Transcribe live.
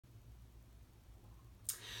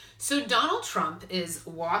So Donald Trump is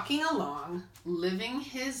walking along, living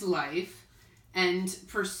his life, and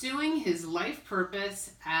pursuing his life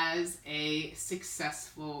purpose as a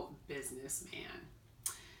successful businessman.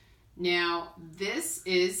 Now, this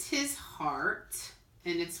is his heart,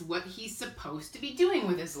 and it's what he's supposed to be doing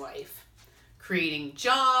with his life. Creating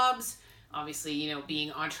jobs, obviously,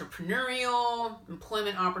 being entrepreneurial,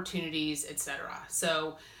 employment opportunities, etc.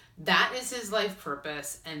 So that is his life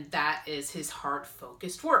purpose, and that is his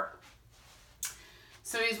heart-focused work.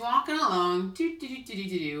 So he's walking along,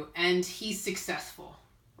 and he's successful,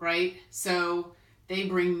 right? So they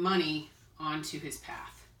bring money onto his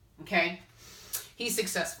path, okay? He's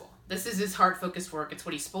successful. This is his heart-focused work. It's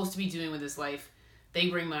what he's supposed to be doing with his life. They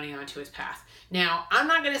bring money onto his path. Now, I'm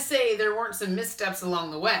not going to say there weren't some missteps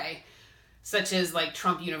along the way, such as like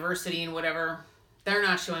Trump University and whatever. They're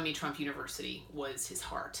not showing me Trump University was his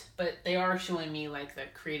heart, but they are showing me like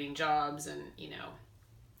that creating jobs and,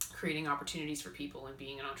 creating opportunities for people and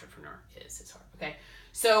being an entrepreneur is his heart, okay?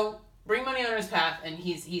 So bring money on his path, and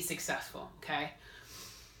he's successful, okay?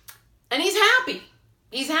 And he's happy.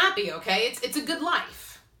 He's happy, okay? It's a good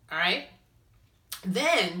life, all right?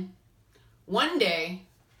 Then one day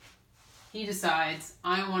he decides,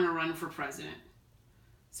 I want to run for president.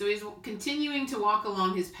 So he's continuing to walk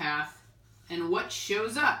along his path, and what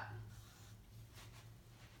shows up?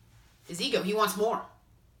 His ego. He wants more.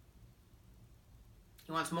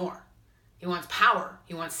 He wants more. He wants power.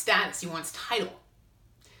 He wants status. He wants title.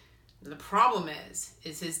 The problem is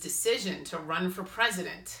his decision to run for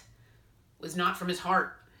president was not from his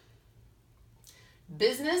heart.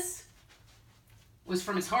 Business was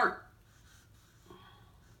from his heart.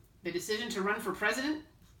 The decision to run for president?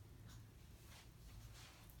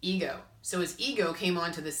 Ego. So his ego came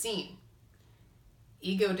onto the scene.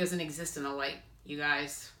 Ego doesn't exist in the light, you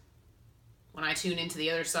guys. When I tune into the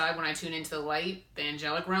other side, when I tune into the light, the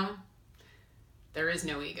angelic realm, there is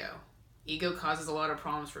no ego. Ego causes a lot of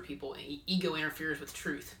problems for people. Ego interferes with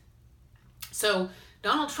truth. So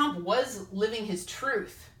Donald Trump was living his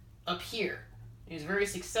truth up here. He was very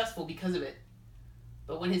successful because of it.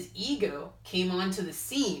 But when his ego came onto the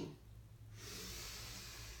scene,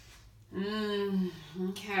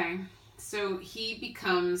 okay, so he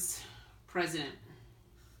becomes president.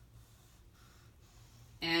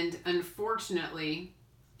 And unfortunately,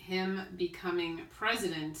 him becoming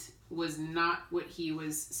president was not what he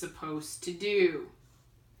was supposed to do.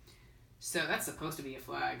 So that's supposed to be a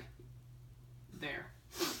flag. There.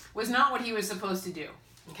 Was not what he was supposed to do.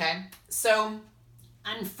 Okay? So,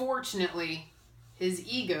 unfortunately, his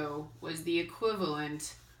ego was the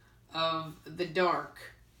equivalent of the dark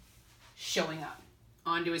showing up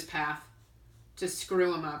onto his path to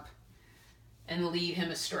screw him up and lead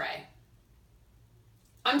him astray.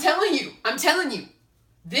 I'm telling you,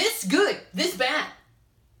 this good, this bad,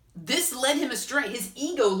 this led him astray. His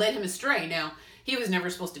ego led him astray. Now, he was never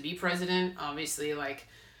supposed to be president, obviously,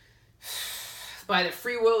 by the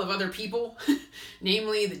free will of other people,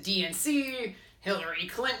 namely the DNC, Hillary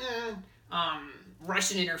Clinton,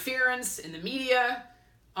 Russian interference in the media.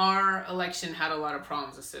 Our election had a lot of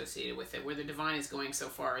problems associated with it, where the divine is going so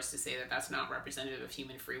far as to say that that's not representative of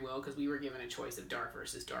human free will, because we were given a choice of dark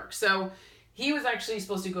versus dark. So he was actually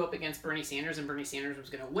supposed to go up against Bernie Sanders, and Bernie Sanders was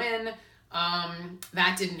going to win.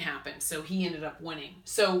 That didn't happen, so he ended up winning.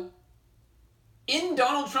 So in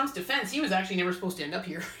Donald Trump's defense, he was actually never supposed to end up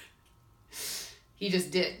here. He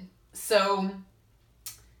just did. So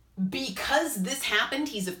because this happened,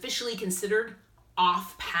 he's officially considered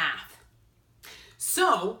off path.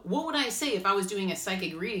 So what would I say if I was doing a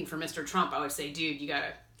psychic reading for Mr. Trump? I would say, dude, you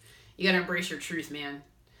gotta embrace your truth, man.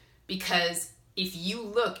 Because if you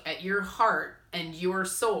look at your heart and your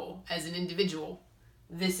soul as an individual,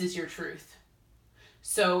 this is your truth.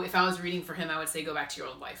 So if I was reading for him, I would say go back to your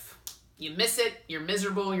old life. You miss it, you're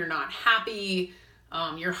miserable, you're not happy,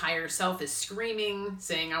 your higher self is screaming,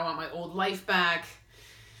 saying, I want my old life back.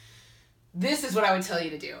 This is what I would tell you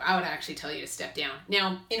to do. I would actually tell you to step down.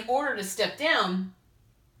 Now, in order to step down,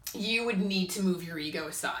 you would need to move your ego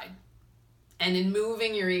aside. And in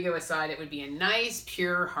moving your ego aside, it would be a nice,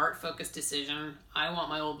 pure, heart-focused decision. I want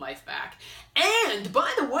my old life back. And,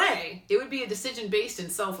 by the way, it would be a decision based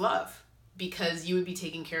in self-love, because you would be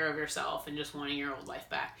taking care of yourself and just wanting your old life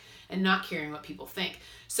back and not caring what people think.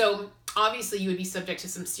 So, obviously, you would be subject to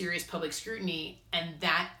some serious public scrutiny, and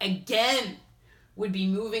that, again, would be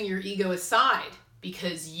moving your ego aside,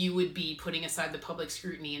 because you would be putting aside the public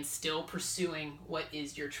scrutiny and still pursuing what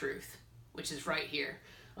is your truth, which is right here.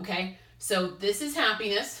 Okay? So this is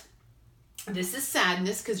happiness. This is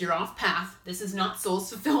sadness because you're off path. This is not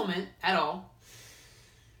soul's fulfillment at all.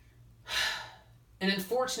 And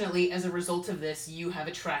unfortunately, as a result of this, you have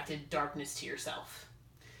attracted darkness to yourself.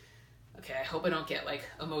 Okay, I hope I don't get like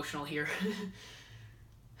emotional here.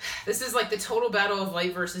 This is like the total battle of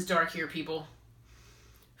light versus dark here, people.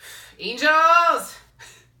 Angels!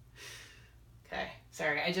 Okay,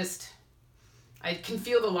 sorry, I can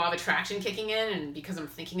feel the law of attraction kicking in, and because I'm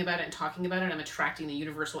thinking about it and talking about it, I'm attracting the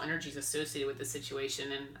universal energies associated with the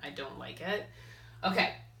situation, and I don't like it.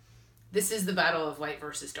 Okay, this is the battle of light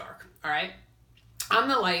versus dark, all right? I'm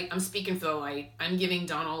the light. I'm speaking for the light. I'm giving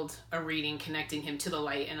Donald a reading, connecting him to the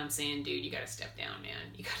light, and I'm saying, dude, you got to step down,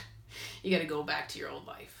 man. You got to go back to your old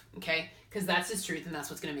life, okay? Because that's his truth, and that's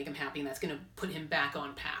what's going to make him happy, and that's going to put him back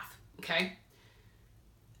on path, okay?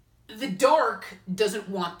 The dark doesn't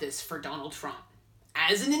want this for Donald Trump.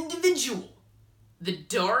 As an individual, the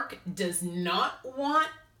dark does not want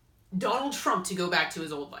Donald Trump to go back to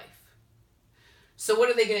his old life. So what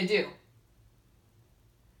are they going to do?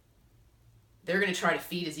 They're going to try to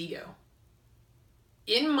feed his ego.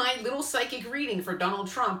 In my little psychic reading for Donald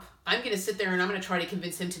Trump, I'm going to sit there and I'm going to try to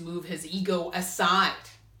convince him to move his ego aside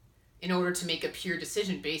in order to make a pure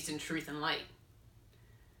decision based in truth and light.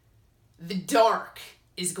 The dark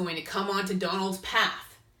is going to come onto Donald's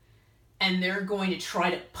path, and they're going to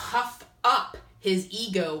try to puff up his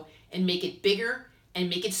ego and make it bigger and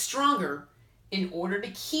make it stronger in order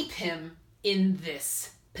to keep him in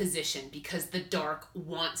this position, because the dark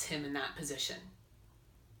wants him in that position.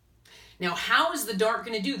 Now, how is the dark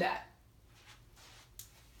going to do that?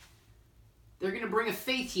 They're going to bring a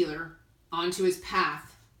faith healer onto his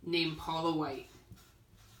path named Paula White.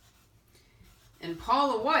 And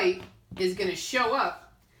Paula White is going to show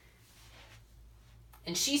up,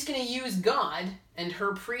 and she's going to use God and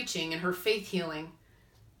her preaching and her faith healing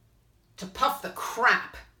to puff the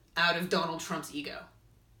crap out of Donald Trump's ego.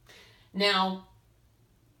 Now,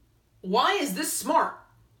 why is this smart?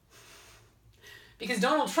 Because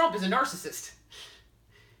Donald Trump is a narcissist.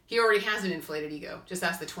 He already has an inflated ego. Just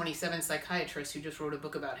ask the 27 psychiatrist who just wrote a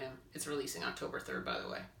book about him. It's releasing October 3rd, by the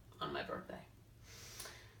way, on my birthday.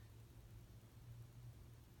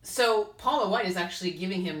 So Paula White is actually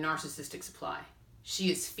giving him narcissistic supply.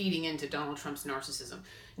 She is feeding into Donald Trump's narcissism.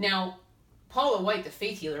 Now, Paula White, the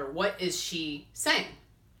faith healer, what is she saying?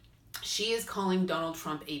 She is calling Donald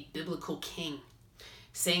Trump a biblical king,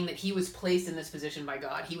 saying that he was placed in this position by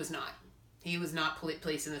God. He was not. He was not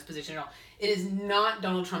placed in this position at all. It is not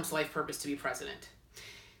Donald Trump's life purpose to be president.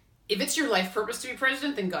 If it's your life purpose to be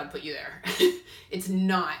president, then God put you there. It's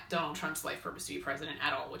not Donald Trump's life purpose to be president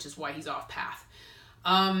at all, which is why he's off path.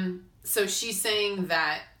 So she's saying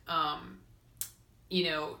that,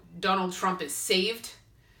 Donald Trump is saved.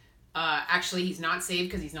 Actually, he's not saved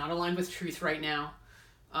because he's not aligned with truth right now.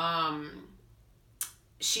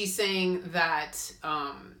 She's saying that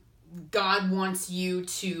God wants you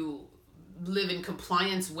to live in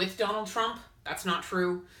compliance with Donald Trump. That's not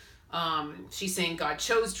true. She's saying God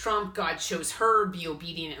chose Trump. God chose her. Be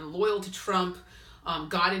obedient and loyal to Trump.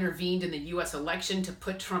 God intervened in the U.S. election to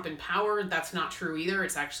put Trump in power. That's not true either.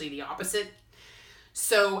 It's actually the opposite.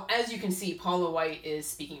 So as you can see, Paula White is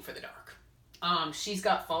speaking for the dark. She's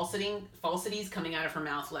got falsities coming out of her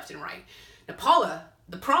mouth left and right. Now, Paula,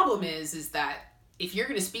 the problem is that if you're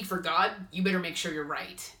going to speak for God, you better make sure you're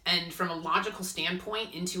right. And from a logical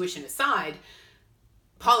standpoint, intuition aside,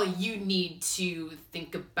 Paula, you need to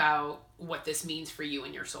think about what this means for you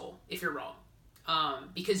and your soul if you're wrong.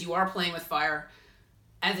 Because you are playing with fire.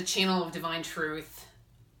 As a channel of divine truth,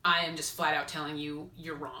 I am just flat out telling you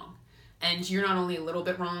you're wrong. And you're not only a little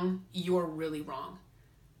bit wrong, you're really wrong.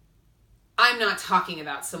 I'm not talking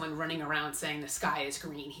about someone running around saying the sky is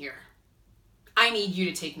green here. I need you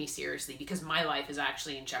to take me seriously because my life is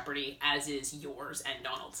actually in jeopardy, as is yours and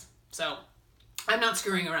Donald's. So I'm not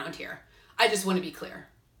screwing around here. I just want to be clear.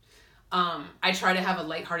 I try to have a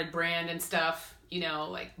lighthearted brand and stuff.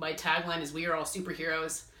 Like my tagline is, we are all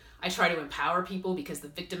superheroes. I try to empower people because the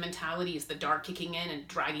victim mentality is the dark kicking in and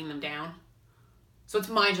dragging them down. So it's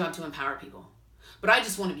my job to empower people. But I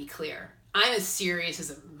just want to be clear. I'm as serious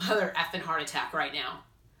as a mother effing heart attack right now.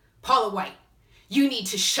 Paula White, you need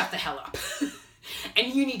to shut the hell up.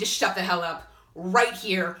 And you need to shut the hell up right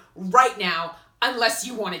here, right now, unless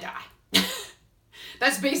you want to die.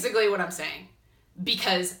 That's basically what I'm saying.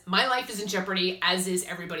 Because my life is in jeopardy, as is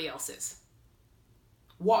everybody else's.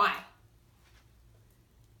 Why?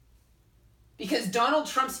 Because Donald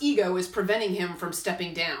Trump's ego is preventing him from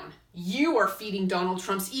stepping down. You are feeding Donald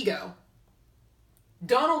Trump's ego.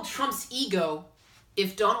 Donald Trump's ego,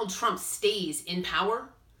 if Donald Trump stays in power,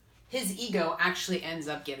 his ego actually ends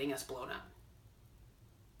up getting us blown up.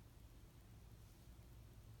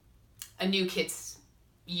 A nuke hits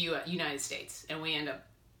United States, and we end up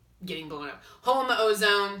getting blown up. Hole in the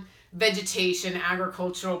ozone, vegetation,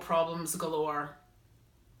 agricultural problems galore.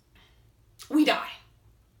 We die.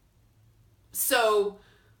 So,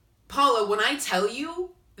 Paula, when I tell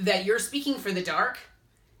you that you're speaking for the dark,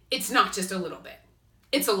 it's not just a little bit.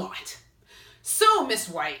 It's a lot. So, Miss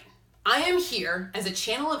White, I am here as a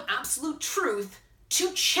channel of absolute truth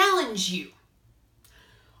to challenge you.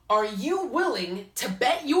 Are you willing to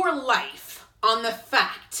bet your life on the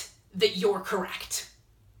fact that you're correct?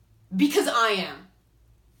 Because I am.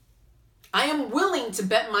 I am willing to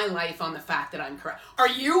bet my life on the fact that I'm correct. Are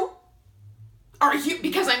you? Are you?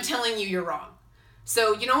 Because I'm telling you you're wrong.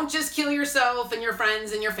 So you don't just kill yourself and your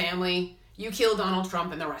friends and your family. You kill Donald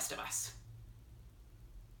Trump and the rest of us.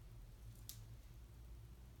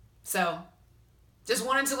 So, just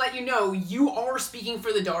wanted to let you know you are speaking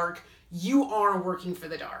for the dark. You are working for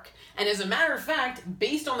the dark. And as a matter of fact,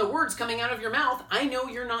 based on the words coming out of your mouth, I know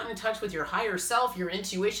you're not in touch with your higher self, your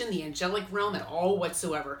intuition, the angelic realm at all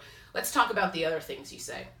whatsoever. Let's talk about the other things you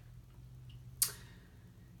say.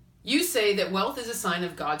 You say that wealth is a sign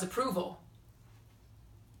of God's approval.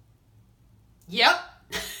 Yep,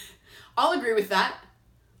 I'll agree with that.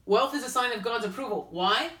 Wealth is a sign of God's approval.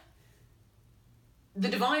 Why? The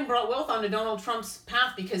divine brought wealth onto Donald Trump's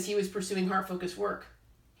path because he was pursuing heart-focused work.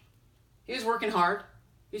 He was working hard.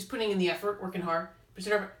 He was putting in the effort, working hard.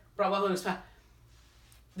 Brought wealth on his path.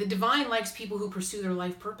 The divine likes people who pursue their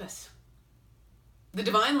life purpose. The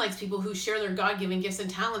divine likes people who share their God-given gifts and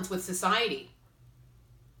talents with society.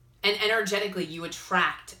 And energetically, you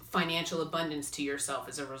attract financial abundance to yourself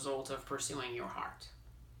as a result of pursuing your heart.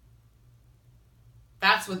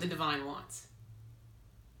 That's what the divine wants.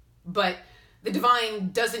 But the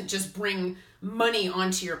divine doesn't just bring money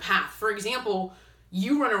onto your path. For example,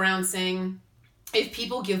 you run around saying, if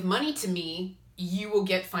people give money to me, you will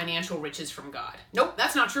get financial riches from God. Nope,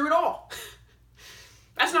 that's not true at all.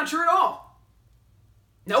 That's not true at all.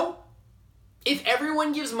 Nope. If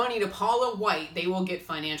everyone gives money to Paula White, they will get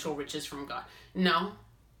financial riches from God. No,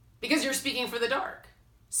 because you're speaking for the dark.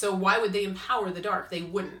 So why would they empower the dark? They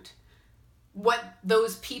wouldn't. What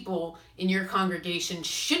those people in your congregation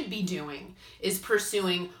should be doing is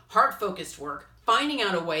pursuing heart-focused work, finding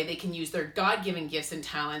out a way they can use their God-given gifts and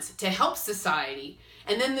talents to help society,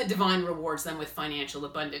 and then the divine rewards them with financial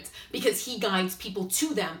abundance because he guides people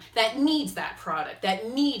to them that needs that product,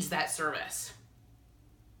 that needs that service.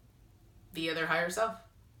 Via their higher self.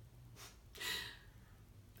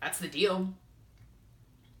 That's the deal.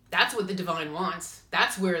 That's what the divine wants.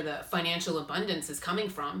 That's where the financial abundance is coming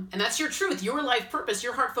from. And that's your truth. Your life purpose,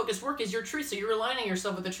 your heart-focused work is your truth. So you're aligning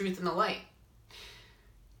yourself with the truth and the light.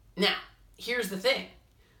 Now, here's the thing.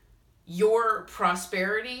 Your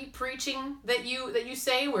prosperity preaching that you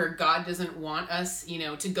say, where God doesn't want us,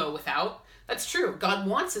 to go without, that's true. God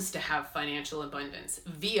wants us to have financial abundance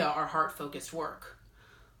via our heart-focused work.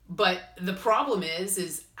 But the problem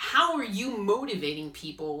is how are you motivating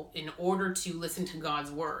people in order to listen to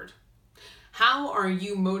God's word? How are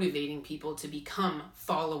you motivating people to become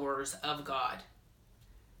followers of God?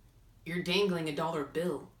 You're dangling a dollar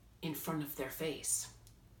bill in front of their face.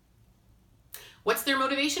 What's their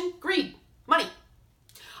motivation? Greed, money.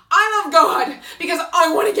 I love God because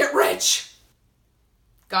I want to get rich.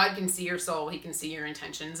 God can see your soul. He can see your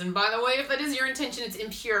intentions. And by the way, if that is your intention, it's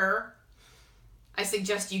impure. I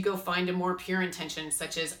suggest you go find a more pure intention,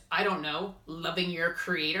 such as, loving your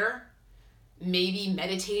creator, maybe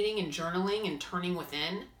meditating and journaling and turning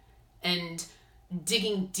within and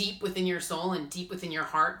digging deep within your soul and deep within your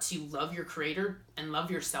heart to love your creator and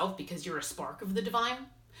love yourself because you're a spark of the divine.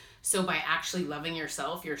 So by actually loving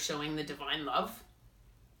yourself, you're showing the divine love.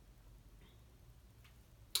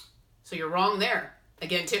 So you're wrong there.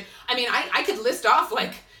 Again, too. I could list off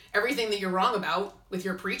everything that you're wrong about with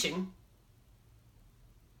your preaching.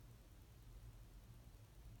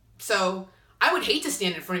 So I would hate to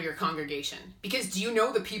stand in front of your congregation because do you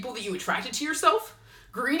know the people that you attracted to yourself?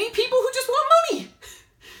 Greedy people who just want money.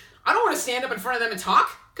 I don't want to stand up in front of them and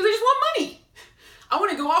talk because they just want money. I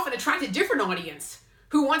want to go off and attract a different audience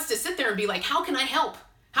who wants to sit there and be like, how can I help?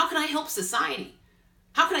 How can I help society?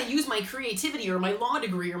 How can I use my creativity or my law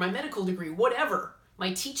degree or my medical degree, whatever,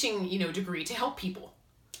 my teaching, degree to help people?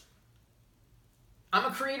 I'm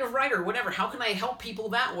a creative writer, whatever. How can I help people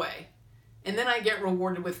that way? And then I get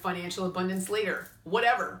rewarded with financial abundance later,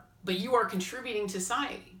 whatever. But you are contributing to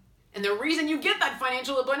society. And the reason you get that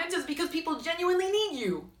financial abundance is because people genuinely need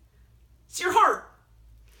you. It's your heart.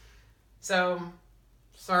 So,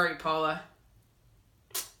 sorry, Paula.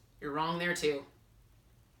 You're wrong there too.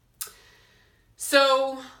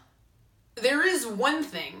 So, there is one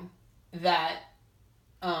thing that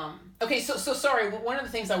Okay, so sorry. One of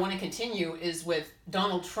the things I want to continue is with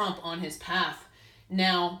Donald Trump on his path.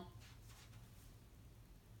 Now,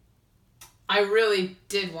 I really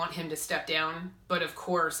did want him to step down, but of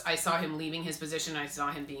course, I saw him leaving his position. I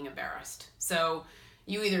saw him being embarrassed. So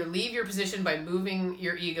you either leave your position by moving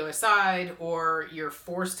your ego aside, or you're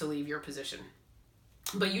forced to leave your position.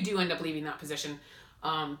 But you do end up leaving that position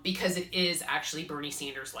because it is actually Bernie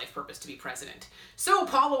Sanders' life purpose to be president. So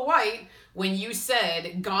Paula White, when you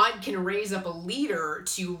said God can raise up a leader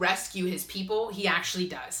to rescue his people, he actually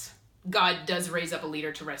does. God does raise up a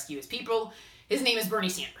leader to rescue his people. His name is Bernie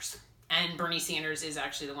Sanders. And Bernie Sanders is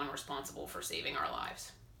actually the one responsible for saving our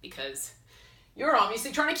lives, because you're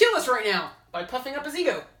obviously trying to kill us right now by puffing up his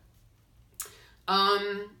ego.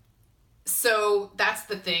 So that's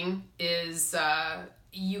the thing, is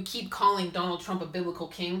you keep calling Donald Trump a biblical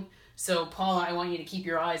king. So Paula, I want you to keep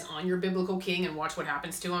your eyes on your biblical king and watch what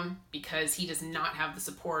happens to him, because he does not have the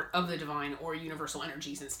support of the divine or universal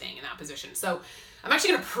energies in staying in that position. So I'm actually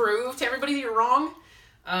going to prove to everybody that you're wrong.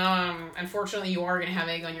 Unfortunately, you are going to have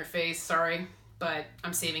egg on your face. Sorry, but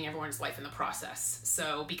I'm saving everyone's life in the process.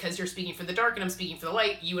 So because you're speaking for the dark and I'm speaking for the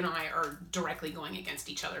light, you and I are directly going against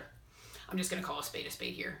each other. I'm just going to call a spade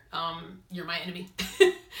here. You're my enemy.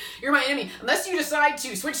 You're my enemy. Unless you decide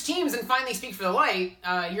to switch teams and finally speak for the light,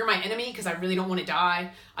 you're my enemy, because I really don't want to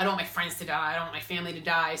die. I don't want my friends to die. I don't want my family to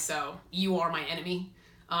die. So you are my enemy.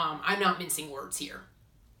 I'm not mincing words here.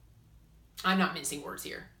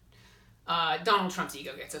 Donald Trump's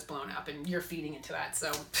ego gets us blown up, and you're feeding into that.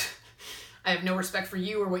 So I have no respect for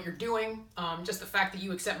you or what you're doing. Just the fact that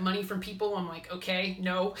you accept money from people, I'm like, okay,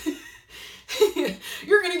 no.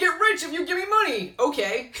 You're going to get rich if you give me money.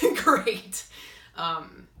 Okay, great.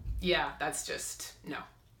 Yeah, that's just, no.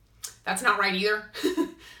 That's not right either.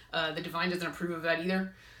 The divine doesn't approve of that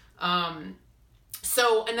either.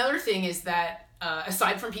 So another thing is that,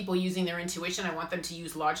 aside from people using their intuition, I want them to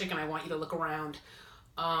use logic, and I want you to look around.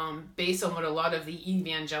 Based on what a lot of the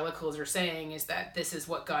evangelicals are saying, is that this is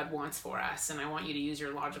what God wants for us. And I want you to use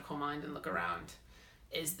your logical mind and look around.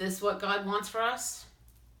 Is this what God wants for us?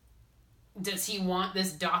 Does he want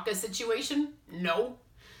this DACA situation? No.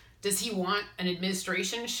 Does he want an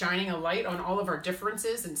administration shining a light on all of our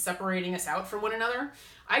differences and separating us out from one another?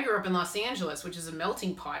 I grew up in Los Angeles, which is a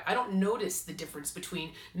melting pot. I don't notice the difference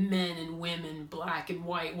between men and women, black and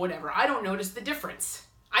white, whatever. I don't notice the difference.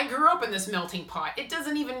 I grew up in this melting pot. It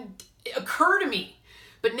doesn't even occur to me.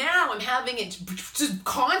 But now I'm having it just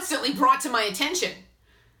constantly brought to my attention.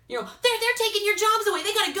 You know, they're taking your jobs away.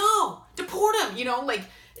 They gotta go. Deport them. You know, like,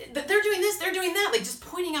 they're doing this, they're doing that. Like, just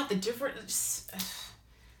pointing out the difference.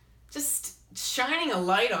 Just shining a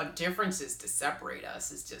light on differences to separate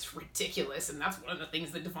us is just ridiculous. And that's one of the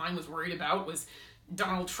things the divine was worried about, was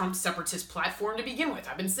Donald Trump's separatist platform to begin with.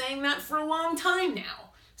 I've been saying that for a long time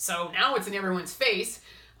now. So now it's in everyone's face.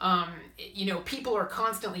 You know, people are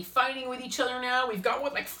constantly fighting with each other now. We've got,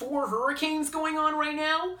 like 4 hurricanes going on right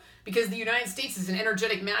now, because the United States is an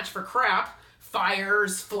energetic match for crap.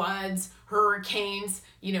 Fires, floods, hurricanes,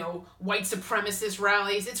 you know, white supremacist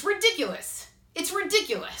rallies. It's ridiculous. It's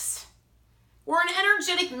ridiculous. We're an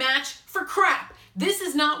energetic match for crap. This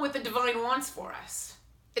is not what the divine wants for us.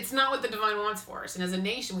 It's not what the divine wants for us. And as a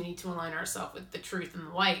nation, we need to align ourselves with the truth and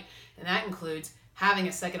the light. And that includes having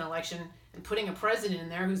a second election and putting a president in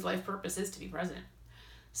there whose life purpose is to be president.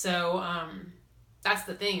 So that's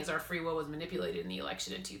the thing, is our free will was manipulated in the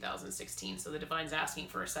election in 2016. So the divine's asking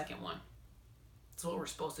for a second one. That's what we're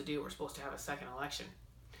supposed to do. We're supposed to have a second election.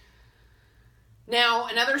 Now,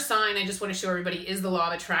 another sign I just want to show everybody is the law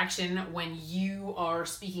of attraction. When you are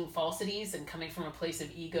speaking falsities and coming from a place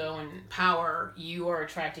of ego and power, you are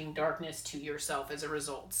attracting darkness to yourself as a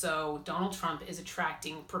result. So Donald Trump is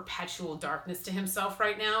attracting perpetual darkness to himself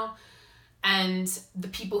right now. And the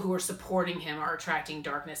people who are supporting him are attracting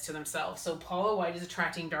darkness to themselves. So Paula White is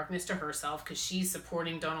attracting darkness to herself because she's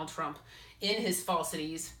supporting Donald Trump in his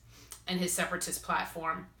falsities and his separatist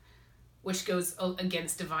platform, which goes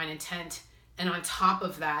against divine intent. And on top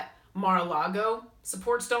of that, Mar-a-Lago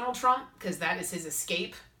supports Donald Trump because that is his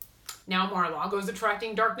escape. Now Mar-a-Lago is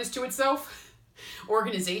attracting darkness to itself.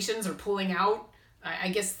 Organizations are pulling out. I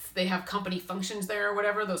guess they have company functions there or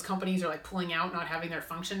whatever. Those companies are like pulling out, not having their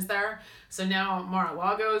functions there. So now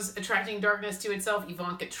Mar-a-Lago's attracting darkness to itself.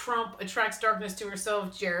 Ivanka Trump attracts darkness to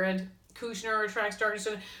herself. Jared Kushner attracts darkness to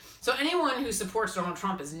itself. So anyone who supports Donald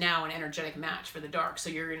Trump is now an energetic match for the dark.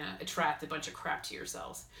 So you're going to attract a bunch of crap to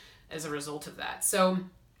yourselves as a result of that. So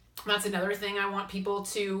that's another thing I want people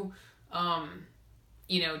to,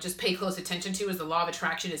 just pay close attention to, is the law of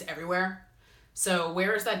attraction is everywhere. So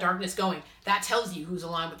where is that darkness going? That tells you who's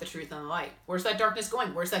aligned with the truth and the light. Where's that darkness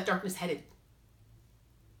going? Where's that darkness headed?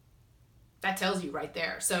 That tells you right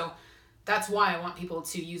there. So that's why I want people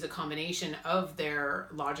to use a combination of their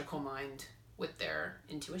logical mind with their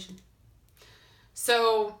intuition.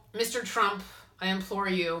 So, Mr. Trump, I implore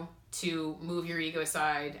you to move your ego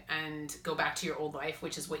aside and go back to your old life,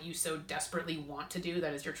 which is what you so desperately want to do.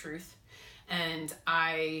 That is your truth. And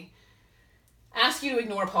I ask you to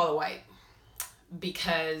ignore Paula White,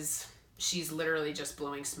 because she's literally just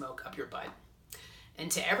blowing smoke up your butt.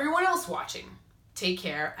 And to everyone else watching, take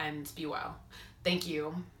care and be well. Thank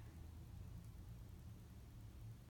you.